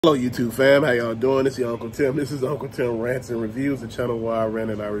Hello YouTube fam, how y'all doing? It's your Uncle Tim. This is Uncle Tim Rants and Reviews, the channel where I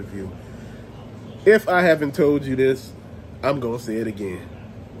rant and I review. If I haven't told you this, I'm gonna say it again.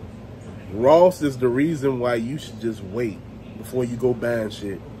 Ross is the reason why you should just wait before you go buying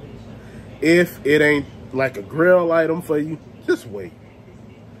shit. If it ain't like a grill item for you, just wait.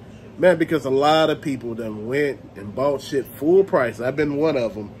 Man, because a lot of people done went and bought shit full price. I've been one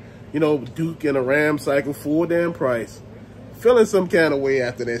of them. You know, Duke and a Ram cycle, full damn price. Feeling some kind of way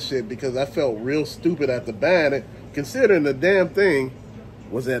after that shit because I felt real stupid after buying it, considering the damn thing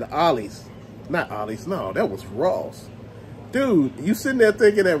was at Ollie's. Not Ollie's, no, that was Ross. Dude, you sitting there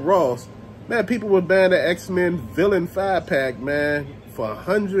thinking at Ross, man, people were buying the X-Men Villain 5-pack, man, for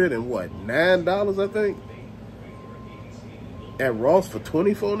 $9, I think? At Ross for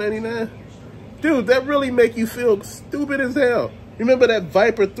 $24.99? Dude, that really make you feel stupid as hell. You remember that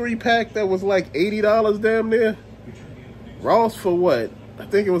Viper 3-pack that was like $80 damn near? Ross for what? I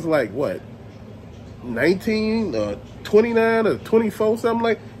think it was like, what, 19 or 29 or 24, something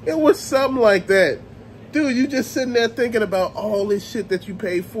like, it was something like that. Dude, you just sitting there thinking about all this shit that you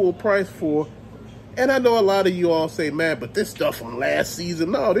paid full price for. And I know a lot of you all say, man, but this stuff from last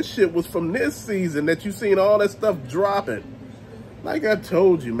season. No, this shit was from this season that you seen all that stuff dropping. Like I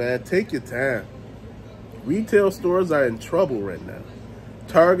told you, man, take your time. Retail stores are in trouble right now.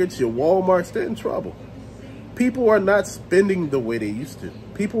 Targets, your Walmarts, they're in trouble. People are not spending the way they used to.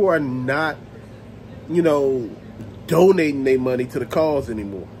 People are not, you know, donating their money to the cause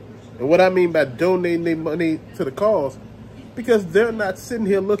anymore. And what I mean by donating their money to the cause, because they're not sitting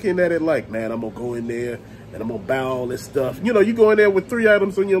here looking at it like, man, I'm going to go in there and I'm going to buy all this stuff. You know, you go in there with 3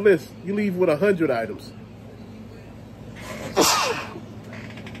 items on your list. You leave with 100 items.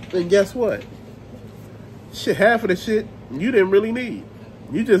 And guess what? Shit, half of the shit you didn't really need.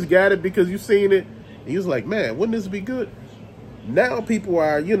 You just got it because you seen it. He was like, man, wouldn't this be good? Now people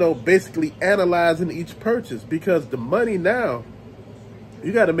are, you know, basically analyzing each purchase because the money now,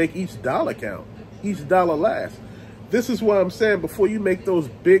 you got to make each dollar count. Each dollar last. This is what I'm saying. Before you make those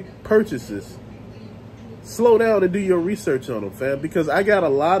big purchases, slow down and do your research on them, fam. Because I got a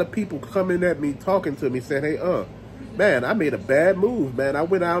lot of people coming at me, talking to me, saying, hey, man, I made a bad move, man. I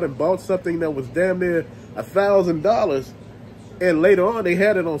went out and bought something that was damn near $1,000. And later on, they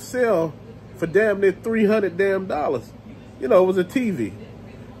had it on sale for damn near $300 damn dollars. You know, it was a TV.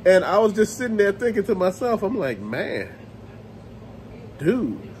 And I was just sitting there thinking to myself, I'm like, man,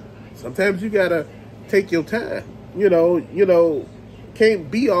 dude, sometimes you gotta take your time. You know, can't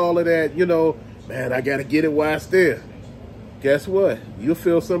be all of that, you know, man, I gotta get it while it's there. Guess what? You'll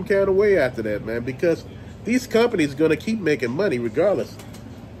feel some kind of way after that, man, because these companies gonna keep making money regardless.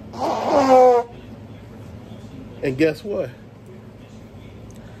 And guess what?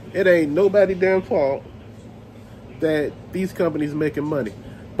 It ain't nobody damn fault that these companies making money.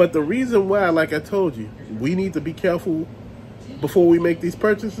 But the reason why, like I told you, we need to be careful before we make these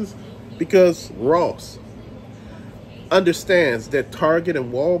purchases, because Ross understands that Target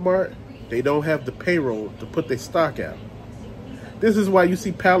and Walmart, they don't have the payroll to put their stock out. This is why you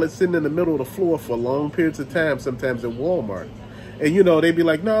see pallets sitting in the middle of the floor for long periods of time, sometimes at Walmart. And you know, they be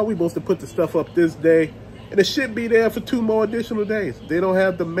like, no, we supposed to put the stuff up this day. And it should be there for 2 more additional days. They don't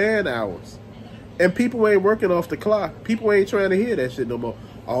have the man hours. And people ain't working off the clock. People ain't trying to hear that shit no more.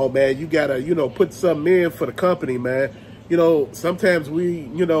 Oh, man, you got to, you know, put something in for the company, man. You know, sometimes we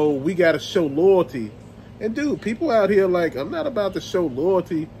got to show loyalty. And, dude, people out here like, I'm not about to show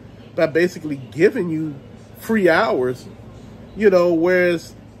loyalty by basically giving you free hours, you know,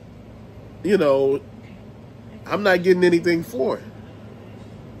 whereas, you know, I'm not getting anything for it.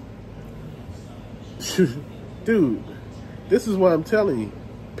 Dude, this is what I'm telling you.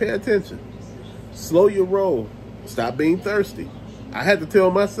 Pay attention. Slow your roll. Stop being thirsty. I had to tell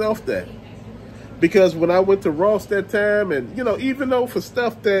myself that. Because when I went to Ross that time, and, you know, even though for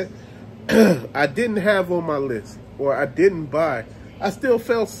stuff that I didn't have on my list or I didn't buy, I still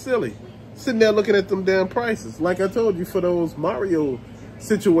felt silly sitting there looking at them damn prices. Like I told you, for those Mario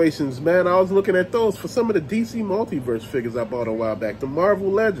situations, man, I was looking at those for some of the DC Multiverse figures I bought a while back, the Marvel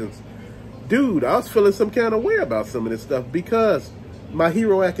Legends. Dude, I was feeling some kind of way about some of this stuff because My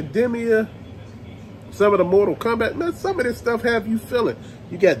Hero Academia, some of the Mortal Kombat, man, some of this stuff have you feeling.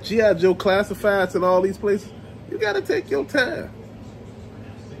 You got G.I. Joe Classifieds in all these places. You got to take your time.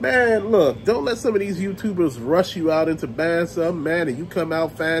 Man, look, don't let some of these YouTubers rush you out into buying something, man, and you come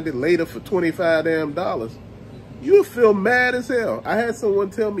out find it later for $25 damn dollars. You'll feel mad as hell. I had someone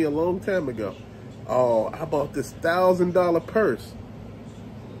tell me a long time ago, oh, I bought this $1,000 purse.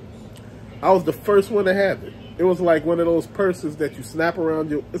 I was the first one to have it. It was like one of those purses that you snap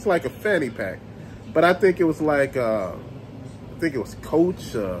around your, it's like a fanny pack. But I think it was like think it was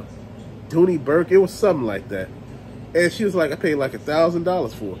Coach, Dooney Burke. It was something like that. And she was like, I paid like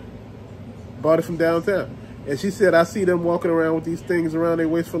 $1,000 for it. Bought it from downtown. And she said, I see them walking around with these things around their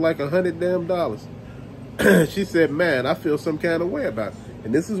waist for like $100 damn. She said, man, I feel some kind of way about it.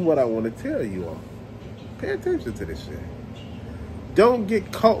 And this is what I want to tell you all. Pay attention to this shit. Don't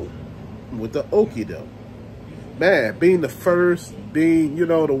get caught with the okie doke. Man, being the first, being, you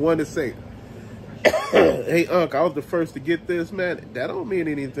know, the one to say, hey, Unc, I was the first to get this, man. That don't mean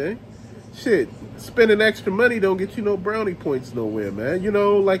anything. Shit, spending extra money don't get you no brownie points nowhere, man. You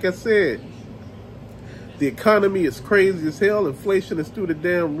know, like I said, the economy is crazy as hell. Inflation is through the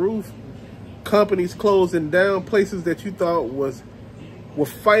damn roof. Companies closing down. Places that you thought will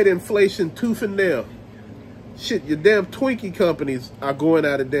fight inflation tooth and nail. Shit, your damn Twinkie companies are going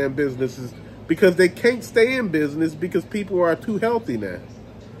out of damn businesses because they can't stay in business because people are too healthy now.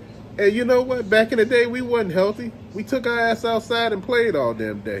 And you know what? Back in the day, we wasn't healthy. We took our ass outside and played all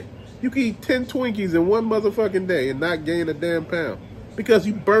damn day. You can eat 10 Twinkies in one motherfucking day and not gain a damn pound because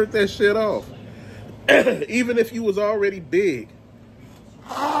you burnt that shit off. Even if you was already big.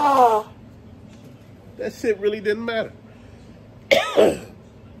 That shit really didn't matter.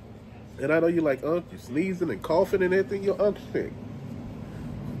 And I know you're like, Unc, you sneezing and coughing and everything, your Unc sick.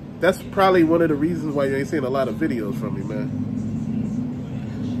 That's probably one of the reasons why you ain't seen a lot of videos from me, man.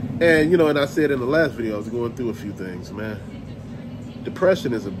 And, you know, and I said in the last video, I was going through a few things, man.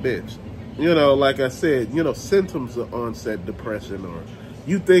 Depression is a bitch. You know, like I said, you know, symptoms of onset depression or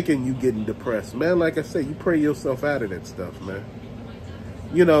you thinking you getting depressed. Man, like I said, you pray yourself out of that stuff, man.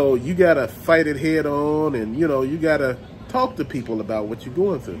 You know, you got to fight it head on and, you know, you got to talk to people about what you're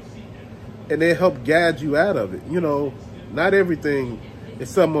going through. And they help guide you out of it. You know, not everything is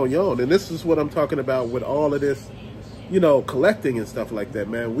something on your own. And this is what I'm talking about with all of this, you know, collecting and stuff like that,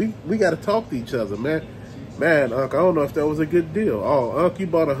 man. We got to talk to each other, man. Man, Unc, I don't know if that was a good deal. Oh, Unc, you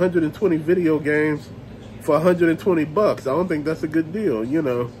bought 120 video games for 120 bucks. I don't think that's a good deal, you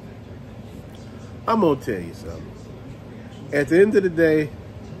know. I'm going to tell you something. At the end of the day,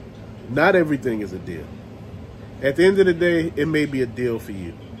 not everything is a deal. At the end of the day, it may be a deal for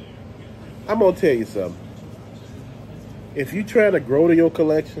you. I'm going to tell you something. If you're trying to grow to your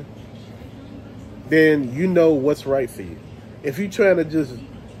collection, then you know what's right for you. If you're trying to just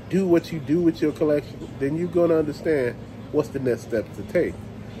do what you do with your collection, then you're going to understand what's the next step to take.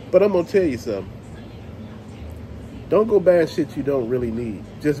 But I'm going to tell you something. Don't go buying shit you don't really need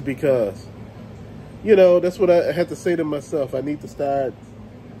just because. You know, that's what I have to say to myself. I need to start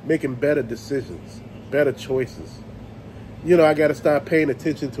making better decisions, better choices. You know, I got to start paying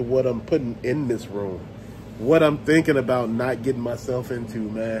attention to what I'm putting in this room, what I'm thinking about not getting myself into,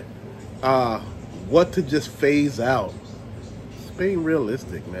 man. What to just phase out. It's being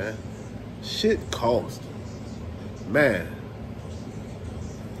realistic, man. Shit costs. Man.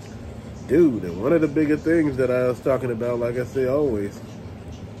 Dude, and one of the bigger things that I was talking about, like I say always,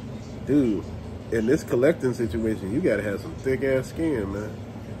 dude, in this collecting situation, you got to have some thick-ass skin, man.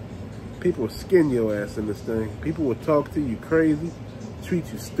 People will skin your ass in this thing. People will talk to you crazy,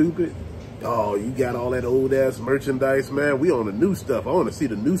 treat you stupid. Oh, you got all that old-ass merchandise, man. We on the new stuff. I want to see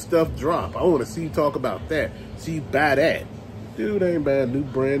the new stuff drop. I want to see you talk about that. See you buy that. Dude, ain't buying new,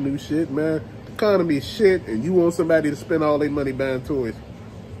 brand new shit, man. The economy is shit, and you want somebody to spend all their money buying toys.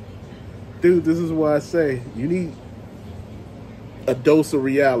 Dude, this is why I say you need a dose of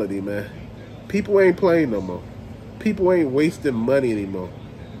reality, man. People ain't playing no more. People ain't wasting money anymore.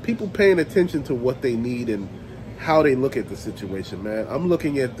 People paying attention to what they need and how they look at the situation, man. I'm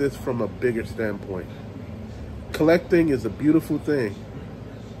looking at this from a bigger standpoint. Collecting is a beautiful thing,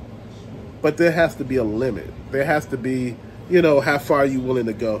 but there has to be a limit. There has to be, you know, how far are you willing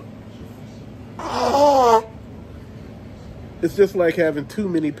to go? It's just like having too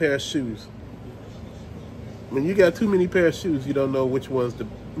many pair of shoes. When you got too many pair of shoes, you don't know which ones to,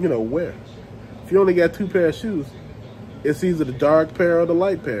 you know, wear. If you only got 2 pair of shoes, it's either the dark pair or the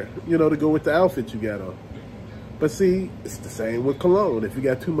light pair, you know, to go with the outfit you got on. But see, it's the same with cologne. If you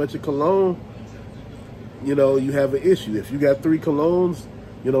got too much of cologne, you know, you have an issue. If you got 3 colognes,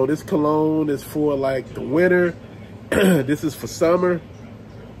 you know, this cologne is for like the winter, this is for summer,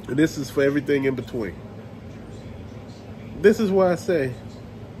 and this is for everything in between. This is why I say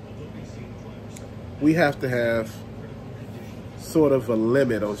we have to have sort of a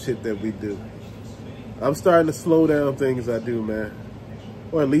limit on shit that we do. I'm starting to slow down things I do, man.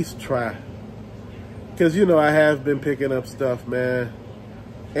 Or at least try. Because, you know, I have been picking up stuff, man.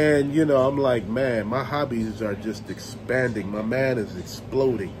 And, you know, I'm like, man, my hobbies are just expanding. My mind is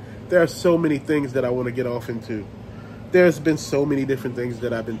exploding. There are so many things that I want to get off into. There's been so many different things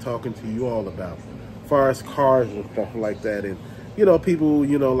that I've been talking to you all about. As far as cars and stuff like that. And you know, people,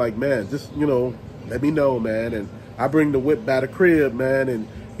 you know, like, man, just, you know, let me know, man. And I bring the whip by the crib, man. And,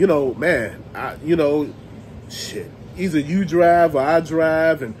 you know, man, you know, shit, either you drive or I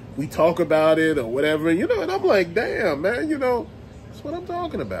drive and we talk about it or whatever, you know, and I'm like, damn, man, you know, that's what I'm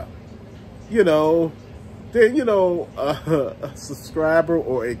talking about. You know, then, you know, a subscriber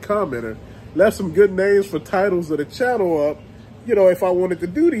or a commenter left some good names for titles of the channel up, you know, if I wanted to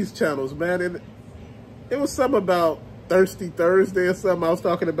do these channels, man. And it was something about Thirsty Thursday or something. I was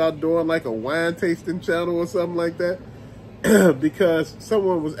talking about doing like a wine tasting channel or something like that because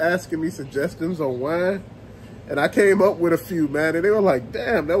someone was asking me suggestions on wine. And I came up with a few, man, and they were like,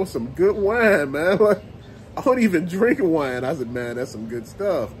 damn, that was some good wine, man. Like, I don't even drink wine. I said, man, that's some good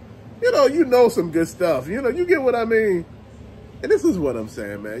stuff. You know some good stuff. You know, you get what I mean? And this is what I'm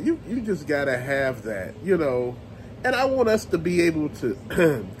saying, man. You just got to have that, you know. And I want us to be able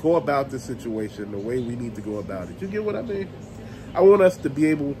to go about this situation the way we need to go about it. You get what I mean? I want us to be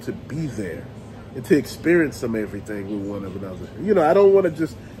able to be there and to experience some everything with one another. You know, I don't want to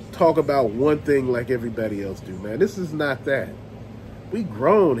just talk about one thing like everybody else do, man. This is not that. We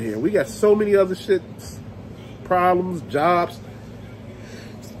grown here. We got so many other shit, problems, jobs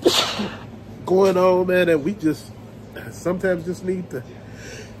going on, man, that we just sometimes just need to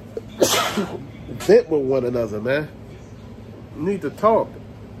vent with one another, man. We need to talk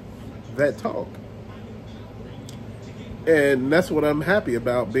that talk. And that's what I'm happy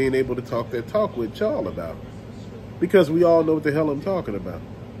about, being able to talk that talk with y'all about. Because we all know what the hell I'm talking about.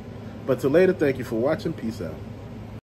 But till later, thank you for watching. Peace out.